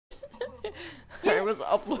I was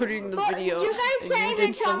uploading the video. You guys and can't you even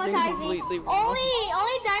did something traumatize me. completely wrong.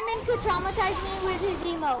 Only Diamond could traumatize me with his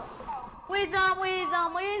emote. With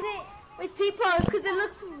what is it? With T-pose, because it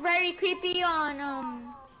looks very creepy on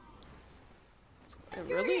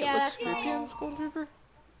Really? Yeah, It looks that's creepy normal. on Skull Trooper?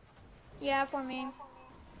 Yeah, for me.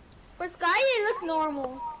 For Sky, it looks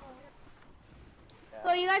normal. Yeah.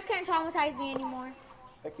 So you guys can't traumatize me anymore.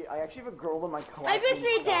 Okay, I actually have a girl in my class. I victory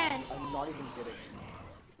named Scott. dance. I'm not even kidding.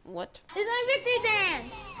 What? It's my victory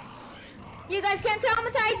dance. You guys can't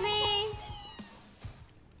traumatize me.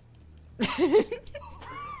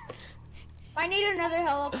 I need another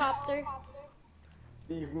helicopter.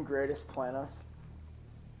 You can greatest plan us.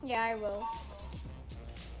 Yeah, I will.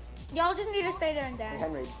 Y'all just need to stay there and Hey, dance.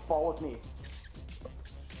 Henry, fall with me.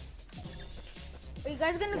 Are you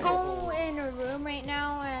guys gonna go in a room right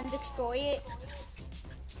now and destroy it?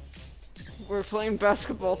 We're playing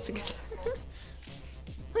basketball together.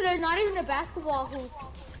 There's not even a basketball hoop.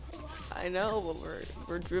 I know, but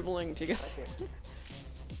we're dribbling together. Okay.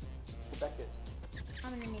 Beckett.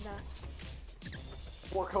 I'm gonna need that.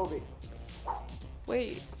 For Kobe.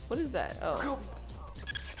 Wait, what is that? Oh. Kobe.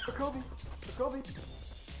 For Kobe. For Kobe.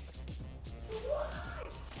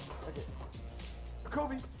 Okay. For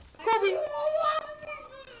Kobe. Kobe!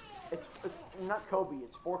 It's not Kobe,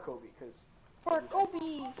 it's for Kobe, because For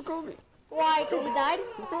Kobe! For Kobe. Why? Because he died?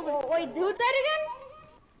 Oh, wait, who died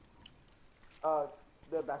again?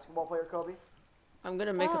 the basketball player Kobe. I'm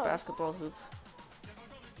gonna make a Oh. basketball hoop.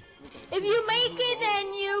 If you make it,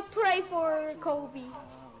 then you pray for Kobe.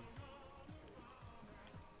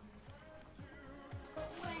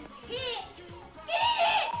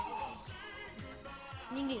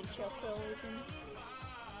 You need to chill for a weekend.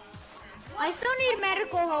 I still need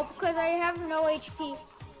medical help because I have no HP.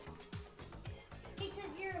 Because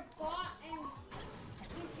you're a bot and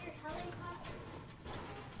use your helicopter.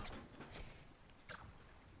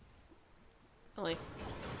 Really?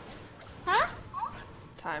 Huh?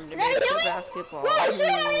 Time to Is that make a the human? basketball. No, shit, I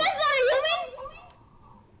mean, that's not a human!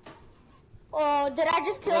 Oh, did I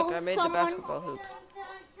just kill Look, I made the someone? basketball hoop.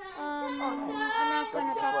 I'm not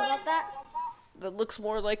gonna talk about that. That looks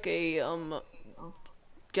more like a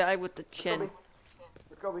guy with the chin. Kobe.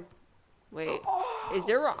 For Kobe. Wait, is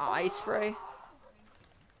there an eye spray?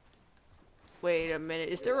 Wait a minute,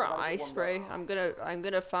 is there an eye spray? I'm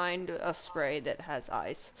gonna find a spray that has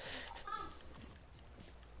eyes.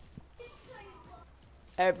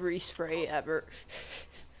 Every spray ever.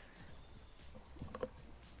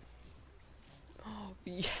 Oh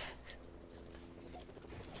yes.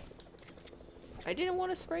 I didn't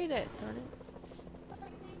want to spray that, darn it.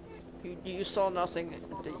 You saw nothing.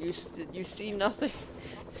 Did you see nothing?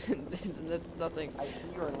 That's nothing. I see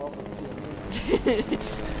you're in love with me.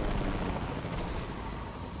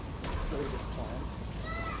 Really good plan.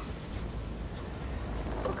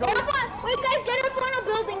 For Get Kobe. up on, wait guys, get up on a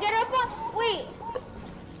building, get up on, wait.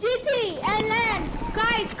 GT, and then,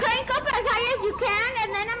 guys, crank up as high as you can,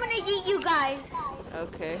 and then I'm gonna yeet you guys.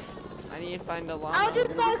 Okay. I need to find a llama. I'll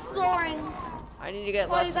just go exploring. I need to get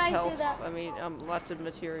While lots you of guys do health. that. I mean, lots of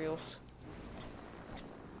materials.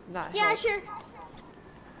 Not Yeah, health. sure.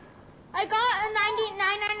 I got a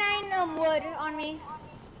 999 wood on me.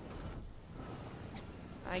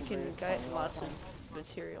 I can get lots of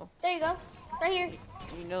material. There you go, right here.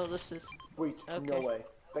 You know this is. Wait, Okay. no way.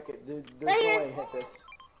 Beckett, there's no Right here. way I hit this.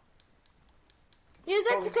 Use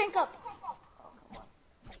that to crank up. Oh, come on.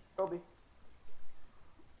 Kobe.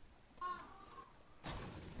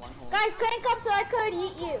 One hole. Guys, crank up so I could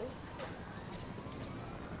yeet you.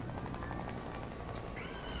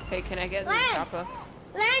 Hey, can I get in the Lan! chopper?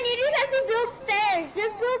 Lan, you just have to build stairs.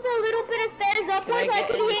 Just build a little bit of stairs upwards Can I so I get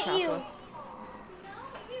could in the hit you. chopper?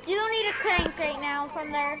 You don't need a crank right now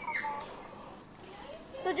from there.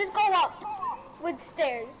 So just go up with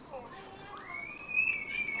stairs.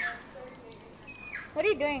 What are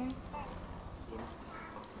you doing?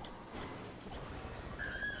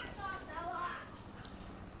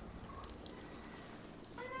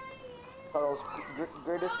 Carlos,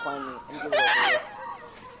 greatest plan me. And give it over.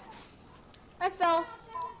 I fell.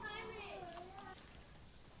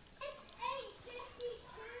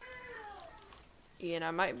 Ian,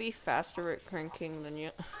 I might be faster at cranking than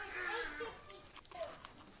you.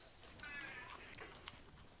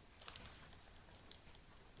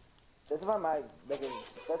 That's about my, Beckett,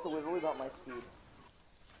 that's literally about my speed.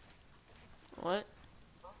 What?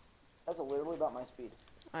 That's literally about my speed.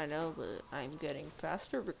 I know, but I'm getting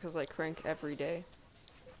faster because I crank every day.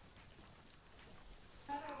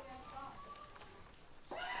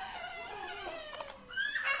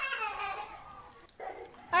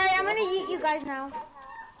 Alright, I'm gonna yeet you guys now.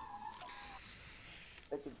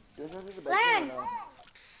 Beckett, You guys do the Len! basement or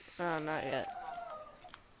no? Oh, not yet.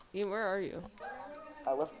 Ian, where are you?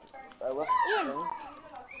 I left Ian. thing.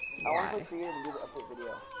 I want to play creative and do the update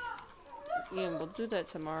video. Ian, we'll do that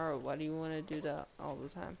tomorrow. Why do you want to do that all the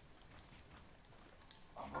time?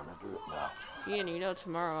 I'm gonna do it now. Ian, you know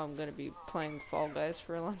tomorrow I'm gonna be playing Fall Guys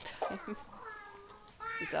for a long time.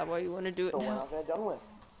 Is that why you want to do it So we're now? not gonna done with.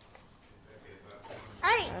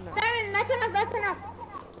 Alright, I know. Diamond, that's enough, that's enough.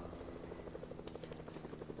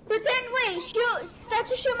 Pretend, wait, start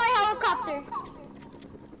to shoot my helicopter.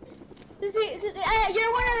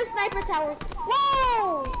 You're one of the sniper towers.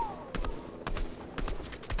 Whoa!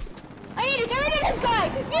 I need to get rid of this guy!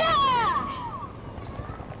 Yeah!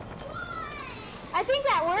 I think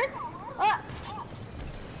that worked.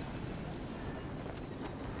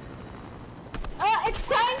 It's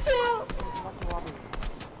time to...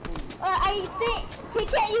 I think...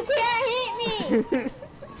 You can't hit me!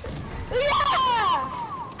 Yeah!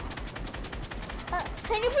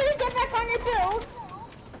 Can you please get back on your build?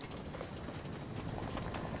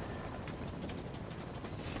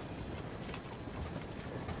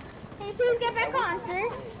 Can you please get back on, sir?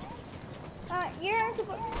 You're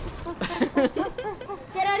supposed...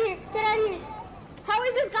 Get out of here! Get out of here! How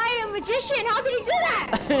is this guy a magician? How did he do that?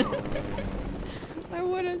 I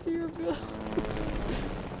went into your build.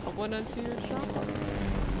 I went into your shop.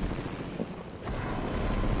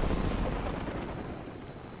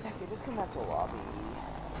 Okay, just come back to the lobby.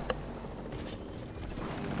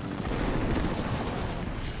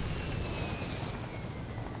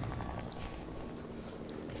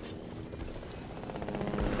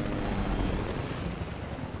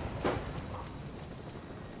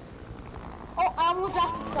 Oh, I almost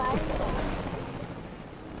dropped this guy.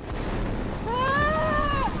 Ah!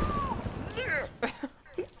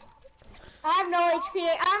 I have no HP.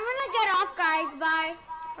 I'm gonna get off, guys. Bye.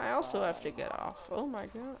 I also have to get off. Oh my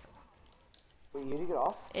god. Wait, you need to get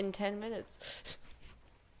off? In 10 minutes.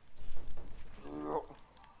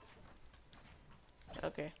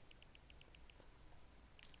 Okay.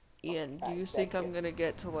 Ian, do you think I'm gonna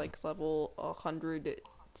get to like level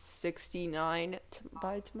 169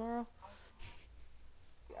 by tomorrow?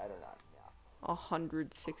 I don't know. Yeah.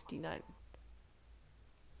 169.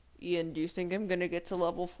 Ian, do you think I'm gonna get to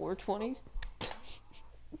level 420?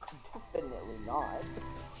 Definitely not.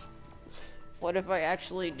 What if I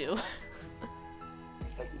actually do?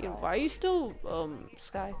 Ian, why are you still,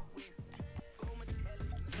 Sky?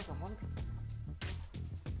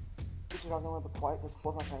 You're talking a little bit quiet because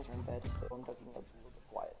both my parents are in bed, so I'm talking a little bit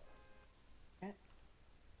quiet. Okay?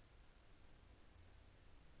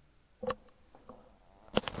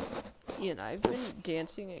 Ian, I've been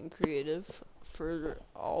dancing in creative for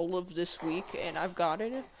all of this week, and I've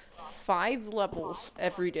gotten 5 levels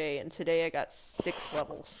every day, and today I got 6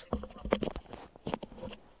 levels.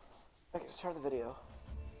 Okay, start the video.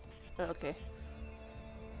 Okay.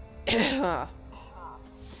 Hey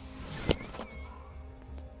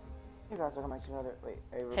guys, welcome back to another. Wait,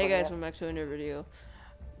 Hey guys, welcome back to another video.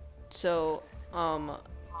 So,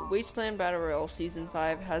 Wasteland Battle Royale Season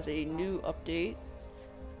 5 has a new update,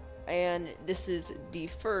 and this is the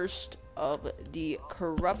first of the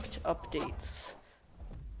corrupt updates,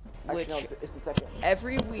 which Actually, no, it's the second.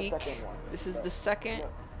 every It's the week, second one. this is the second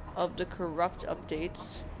of the corrupt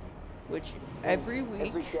updates, which every week,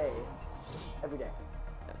 Every day. Every day.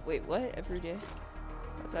 wait, what? Every day?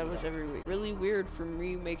 I thought it was every week. Really weird for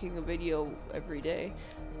me making a video every day.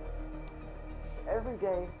 Every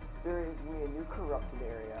day, there is a new corrupted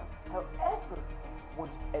area. However,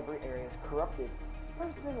 once every area is corrupted,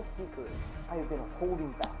 there's been a secret I have been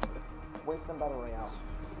holding back. Wasteland Battle Royale.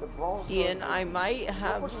 The brawl. Ian, I might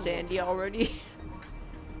have Sandy already.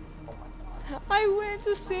 Oh my god. I went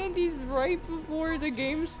to Sandy's right before the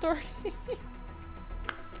game started.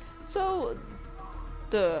 So,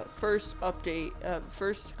 the first update,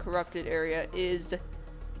 first corrupted area is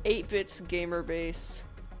 8-bits gamer base.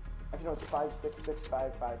 Actually, no, it's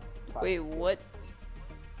 56655. Wait, what?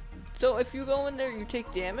 So if you go in there, you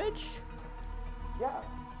take damage? Yeah.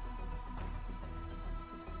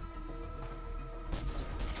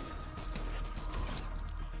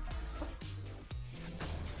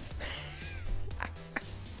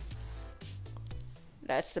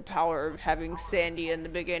 That's the power of having Sandy in the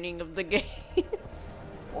beginning of the game.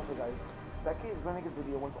 Also, guys, Becky is going to make a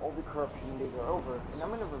video once all the corruption days are over, and I'm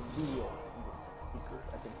going to reveal this secret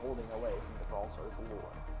I've been holding away from the Brawl Stars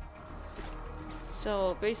lore.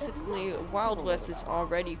 So basically, Wild West is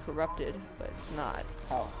already corrupted, but it's not.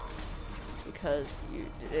 How? Because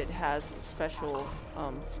it has special,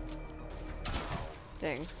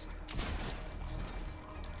 things.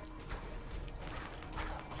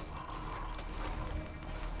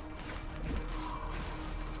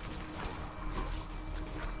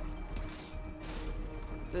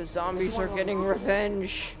 The zombies are getting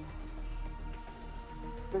revenge.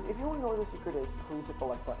 Because if you want to know what the secret is, please hit the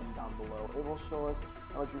like button down below. It will show us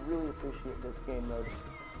how much you really appreciate this game mode,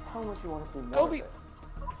 how much you want to see more of Kobe! it.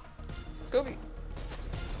 Kobe!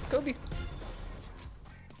 Kobe!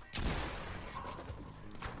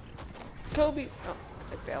 Kobe! Oh,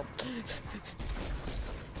 I failed.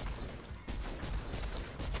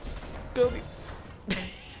 Kobe!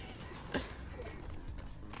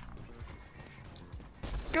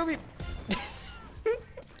 Kobe!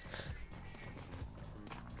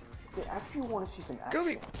 They actually want to see some action.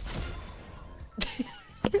 Kobe!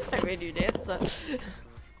 I made you dance though.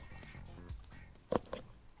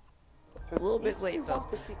 A little bit late If though. you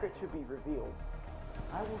want the secret to be revealed,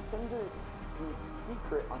 I will send the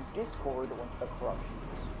secret on Discord once the corruption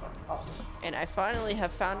is up. And I finally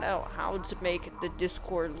have found out how to make the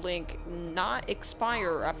Discord link not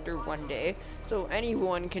expire after 1 day, so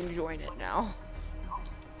anyone can join it now.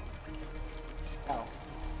 Now,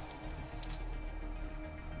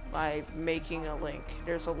 By making a link.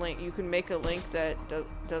 There's a link. You can make a link that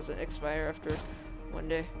doesn't expire after 1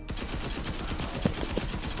 day.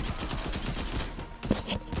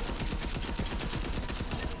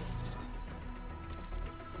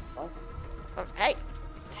 Hey!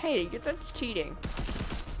 Hey, that's cheating.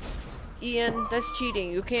 Ian, that's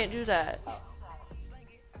cheating. You can't do that.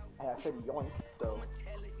 hey, I said yoink, so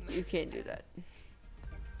You can't do that.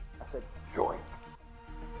 I said yoink.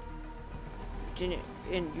 Didn't,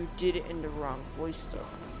 and you did it in the wrong voice though.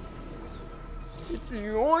 It's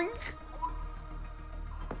yoink!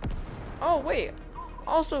 Oh wait,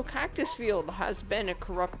 also Cactus Field has been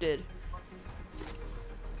corrupted.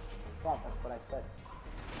 Yeah, that's what I said.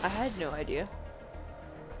 I had no idea.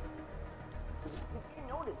 If you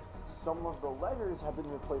noticed, some of the letters have been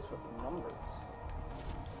replaced with numbers.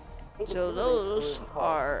 So those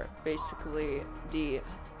are basically the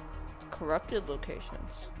corrupted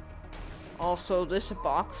locations. Also, this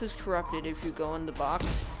box is corrupted. If you go in the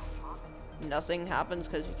box, nothing happens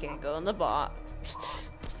because you can't go in the box.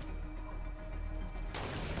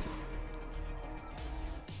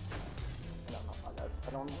 No, I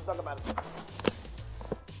don't want to talk about it.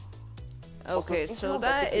 Okay, Also, so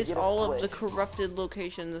that is all of the corrupted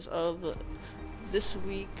locations of this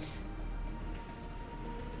week.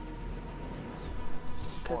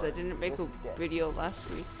 Because I didn't make a video last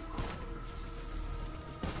week.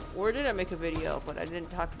 Or did I make a video, but I didn't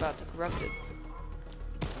talk about the corrupted?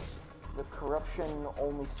 The corruption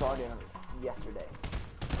only started yesterday.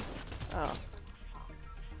 Oh.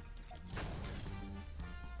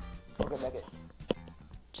 Okay, Megan.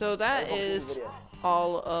 So that is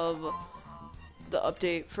all of the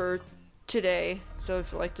update for today. So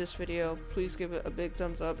if you like this video, please give it a big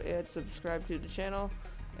thumbs up and subscribe to the channel.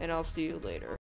 And I'll see you later.